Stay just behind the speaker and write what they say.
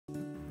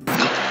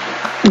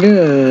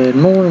Good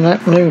morning,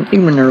 afternoon,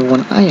 evening,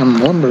 everyone. I am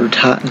Lumber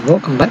Tycoon.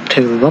 Welcome back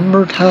to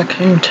Lumber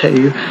Tycoon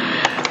 2.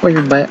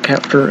 We're back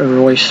after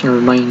releasing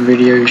our main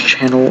videos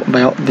channel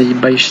about the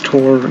base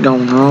tour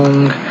gone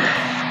wrong.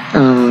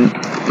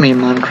 Me and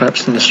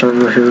Minecraft's in the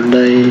server here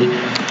today,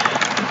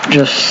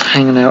 just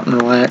hanging out and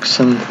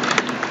relaxing.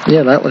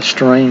 Yeah, that was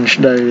strange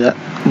though. That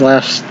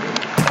last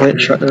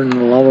glitch right there in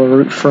the lava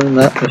roof room,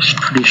 that was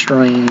pretty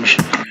strange.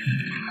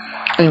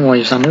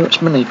 Anyways, I know it's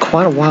been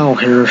quite a while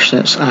here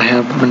since I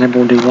have been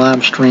able to do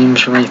live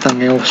streams or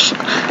anything else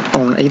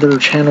on either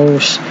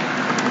channels.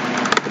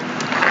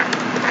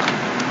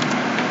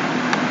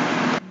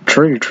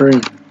 True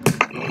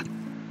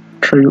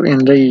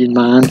indeed,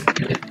 mine.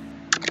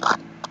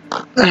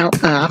 Now,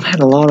 I've had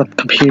a lot of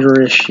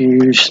computer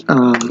issues.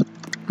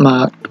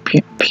 My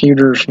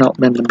computer's not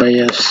been the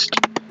best.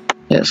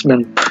 It's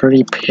been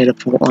pretty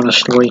pitiful,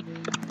 honestly.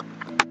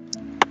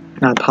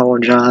 I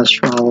apologize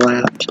for all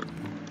that.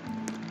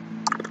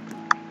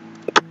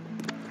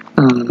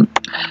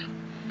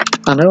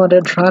 I know I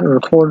did try to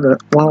record a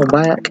while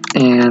back,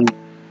 and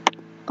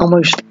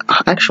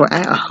actually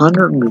at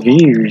 100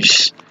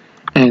 views,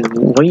 and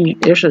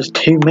it's just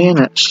 2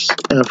 minutes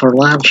of our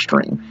live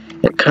stream.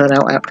 It cut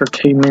out after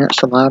 2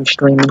 minutes of live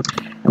streaming,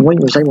 and we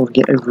was able to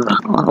get over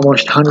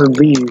almost 100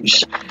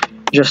 views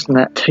just in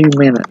that 2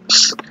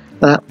 minutes.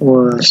 That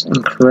was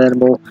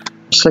incredible.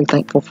 I'm so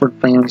thankful for the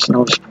fans and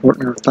all the support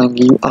and everything.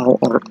 You all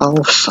are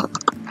awesome.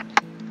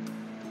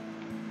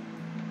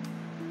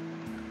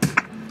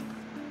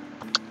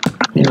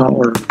 You all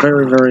were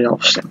very, very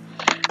awesome.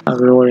 I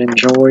really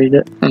enjoyed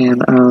it,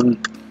 and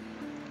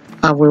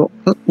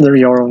there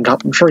you are on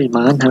top of the tree,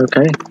 mine,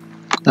 okay.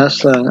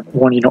 That's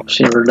one you don't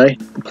see every day,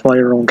 the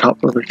player on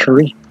top of the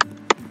tree.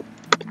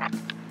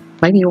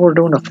 Maybe you were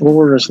doing a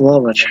floor is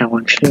lava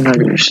challenge, who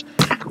knows?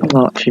 I'm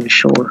not too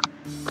sure.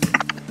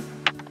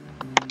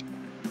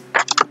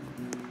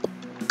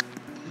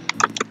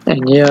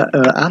 And yeah,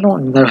 I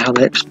don't know how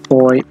to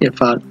exploit.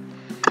 If I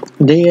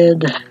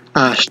did,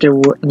 I still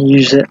wouldn't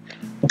use it,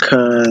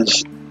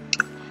 because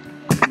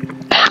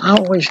I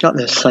always got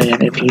this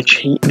saying, if you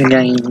cheat in the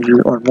game,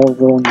 you are more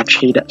willing to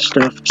cheat at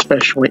stuff,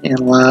 especially in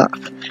life.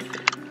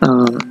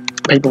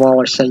 People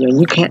always say,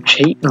 you can't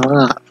cheat in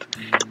life.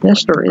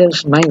 Yes, there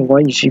is many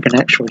ways you can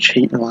actually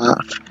cheat in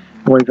life,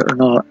 believe it or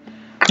not.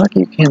 Like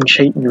you can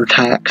cheat in your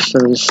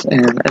taxes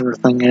and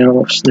everything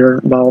else, they're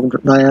involved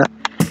with that.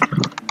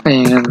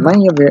 And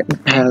many of it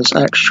has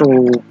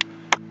actual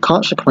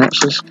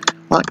consequences.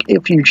 Like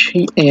if you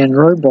cheat in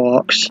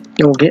Roblox,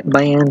 you'll get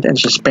banned and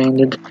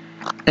suspended,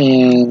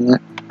 and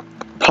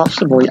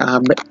possibly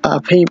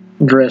IP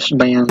address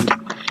banned,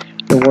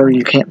 where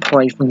you can't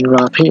play from your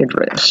IP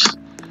address.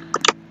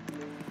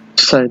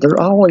 So there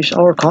always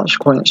are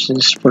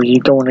consequences for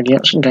you going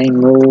against game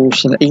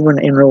rules and even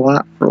in real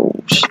life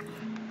rules.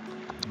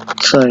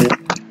 So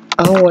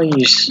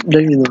always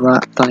do the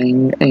right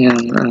thing,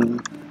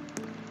 and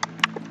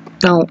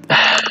don't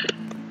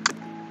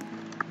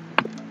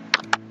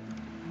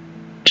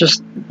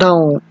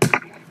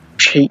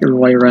cheat your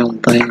way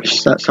around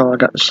things. That's all I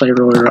got to say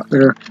really right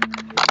there.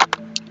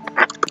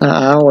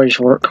 I always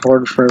work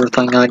hard for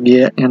everything I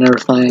get and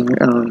everything,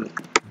 and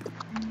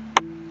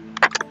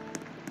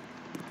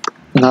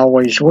I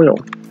always will.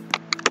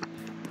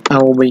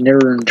 I will be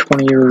nearing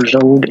 20 years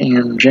old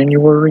in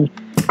January.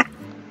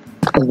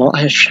 A lot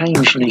has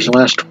changed in these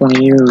last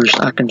 20 years,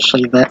 I can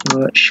say that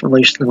much, at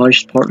least the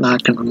most part that I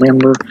can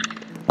remember.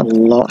 A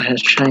lot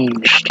has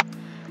changed,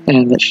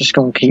 and it's just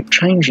going to keep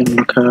changing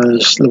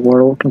because the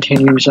world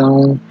continues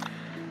on,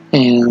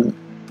 and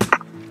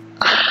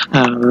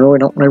I really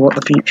don't know what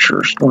the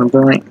future is going to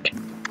bring.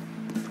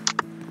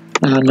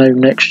 I know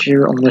next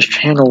year on this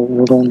channel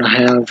we're going to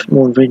have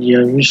more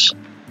videos.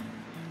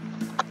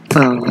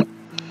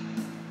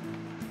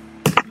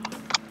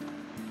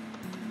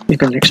 You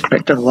can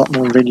expect a lot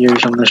more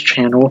videos on this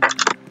channel.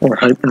 We're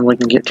hoping we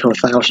can get to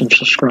 1,000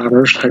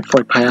 subscribers,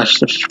 hopefully pass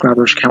the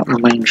subscribers count on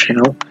the main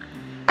channel,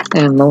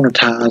 and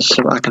monetize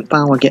so I can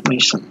finally get me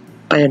some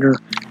better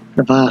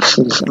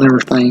devices and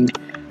everything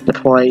to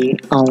play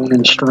on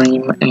and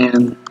stream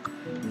and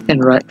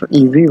interact with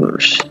you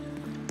viewers.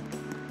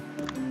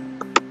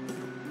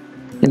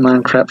 In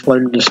Minecraft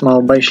floated a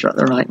small base right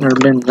there. I ain't never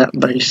been to that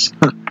base.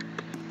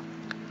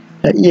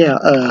 Yeah,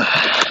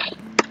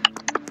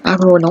 I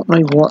really don't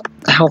know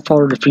how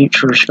far the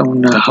future is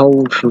going to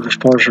hold for as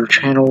far as our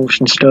channels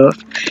and stuff.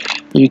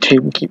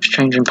 YouTube keeps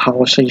changing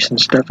policies and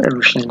stuff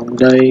every single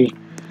day.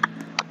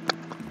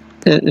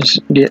 It's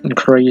getting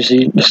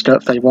crazy, the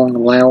stuff they won't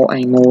allow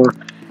anymore.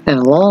 And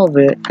a lot of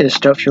it is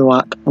stuff you're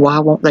like, why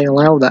won't they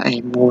allow that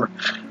anymore?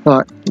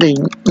 Like, the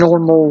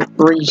normal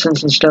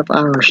reasons and stuff, I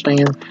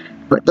understand.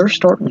 But they're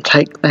starting to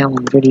take down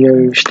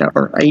videos that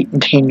are 8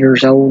 and 10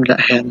 years old that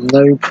had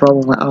no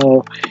problem at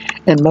all,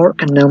 and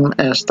marking them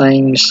as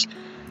things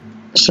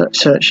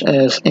such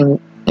as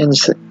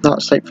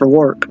not safe for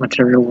work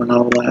material and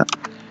all that.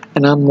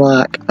 And I'm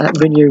like, that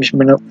video's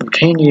been up for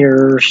 10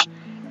 years,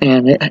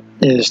 and it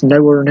is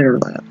nowhere near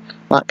that.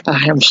 Like, I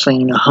have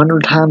seen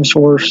 100 times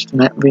worse than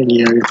that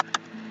video.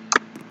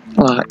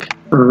 Like,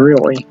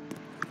 really.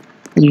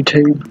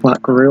 YouTube,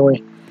 like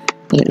really.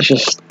 It's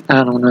just,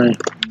 I don't know.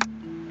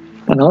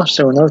 And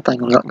also another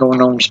thing we got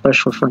going on,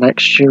 especially for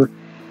next year.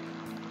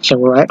 So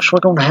we're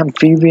actually going to have a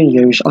few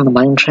videos on the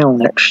main channel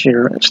next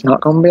year. It's not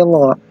going to be a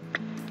lot.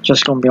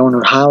 Just going to be on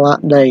our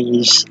highlight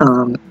days.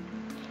 I'll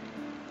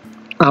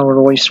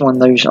release when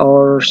those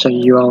are, so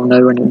you all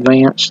know in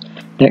advance.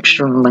 Next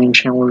year on the main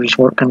channel, we're just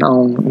working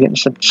on getting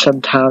some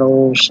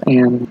subtitles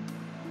and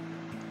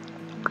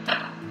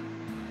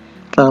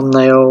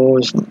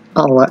thumbnails and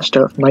all that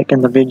stuff,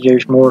 making the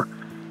videos more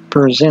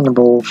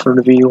presentable for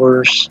the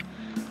viewers.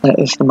 That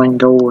is the main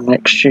goal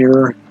next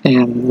year.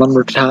 And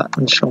Lumber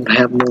Tycoon's going to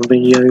have more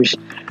videos.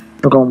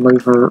 We're going to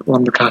move our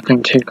Lumber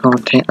Tycoon 2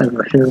 content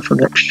over here for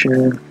next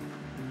year.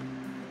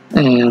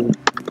 And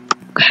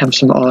have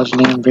some odds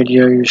and ends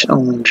videos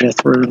on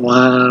Jethro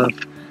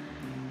Live.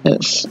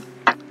 It's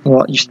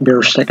what used to be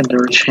our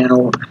secondary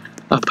channel.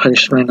 I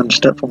post random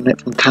stuff on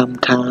it from time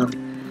to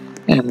time.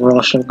 And we're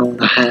also going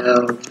to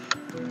have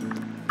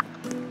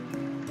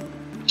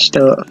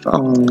stuff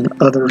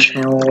on other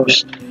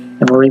channels.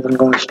 And we're even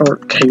going to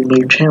start 2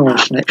 new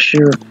channels next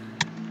year.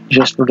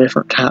 Just for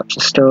different types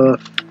of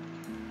stuff.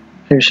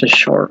 Here's a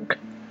shark.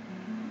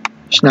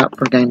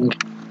 Sniper gaming.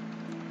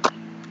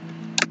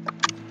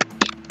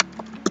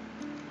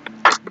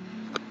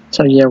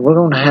 So yeah, we're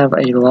going to have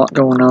a lot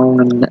going on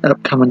in the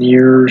upcoming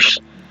years.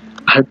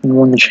 Hoping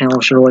one of the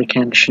channels really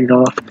can shoot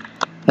off.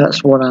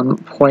 That's what I'm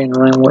playing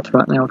around with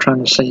right now,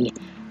 trying to see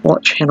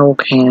what channel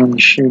can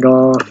shoot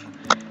off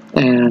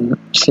and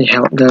see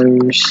how it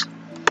goes.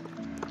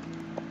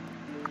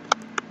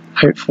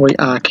 Hopefully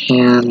I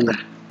can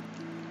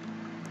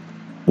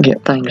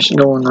get things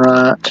going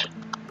right.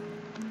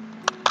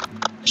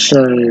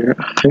 So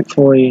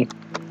hopefully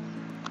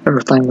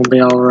everything will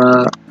be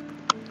alright.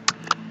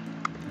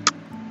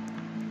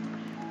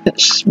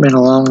 It's been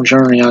a long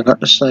journey, I got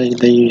to say.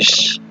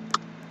 These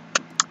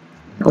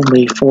will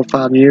be 4 or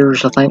 5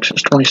 years, I think,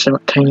 since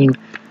 2017.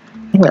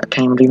 I think that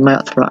can't do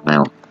math right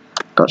now.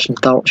 Got some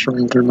thoughts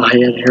running through my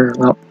head here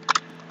about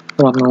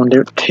what I'm going to do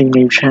with 2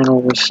 new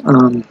channels.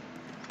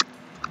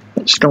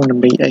 It's going to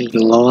be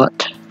a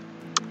lot.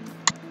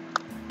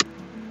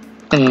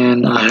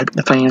 And I hope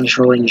the fans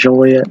really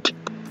enjoy it.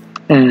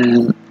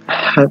 And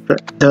I hope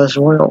it does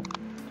well.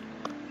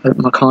 I hope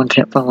my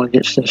content finally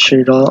gets to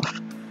shoot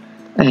off.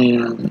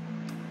 And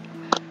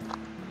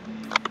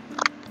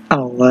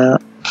all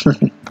that.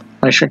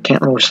 Actually, I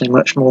can't really say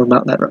much more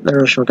about that right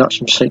there, so we've got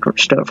some secret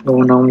stuff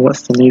going on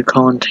with the new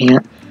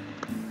content.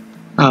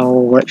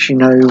 I'll let you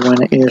know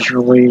when it is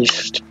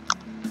released.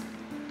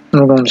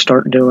 We're going to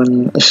start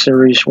doing a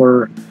series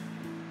where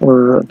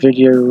we're a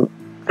video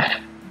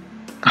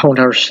whole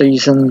entire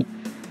season.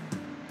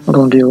 We're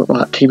going to do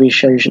like TV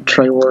shows and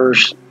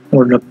trailers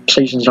where the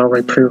season's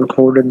already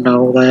pre-recorded and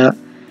all that,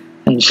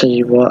 and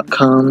see what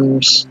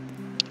comes.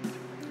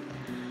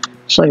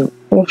 So,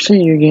 we'll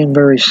see you again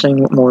very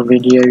soon with more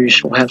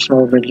videos. We'll have some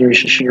more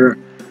videos this year.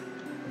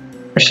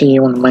 I'll see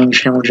you on the main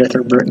channel,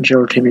 Jethro Britt and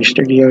Joe TV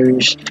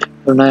Studios.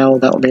 For now,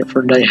 that will be it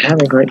for today.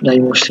 Have a great day.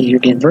 We'll see you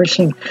again very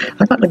soon.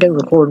 I got to go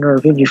record another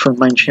video for the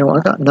main channel.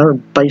 I got another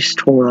base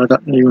tour I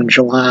got to do in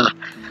July.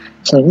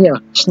 So, yeah,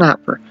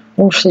 Sniper.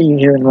 We'll see you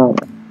here in a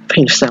moment.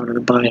 Peace out,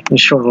 everybody. Be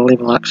sure to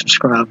leave a like,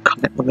 subscribe,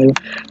 comment below.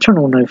 Turn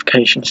on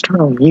notifications. Turn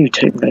on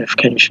YouTube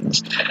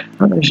notifications.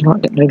 Others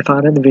not get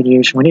notified of the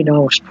videos. We need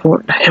all the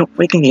support and help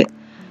we can get.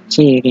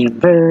 See you again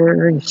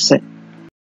very soon.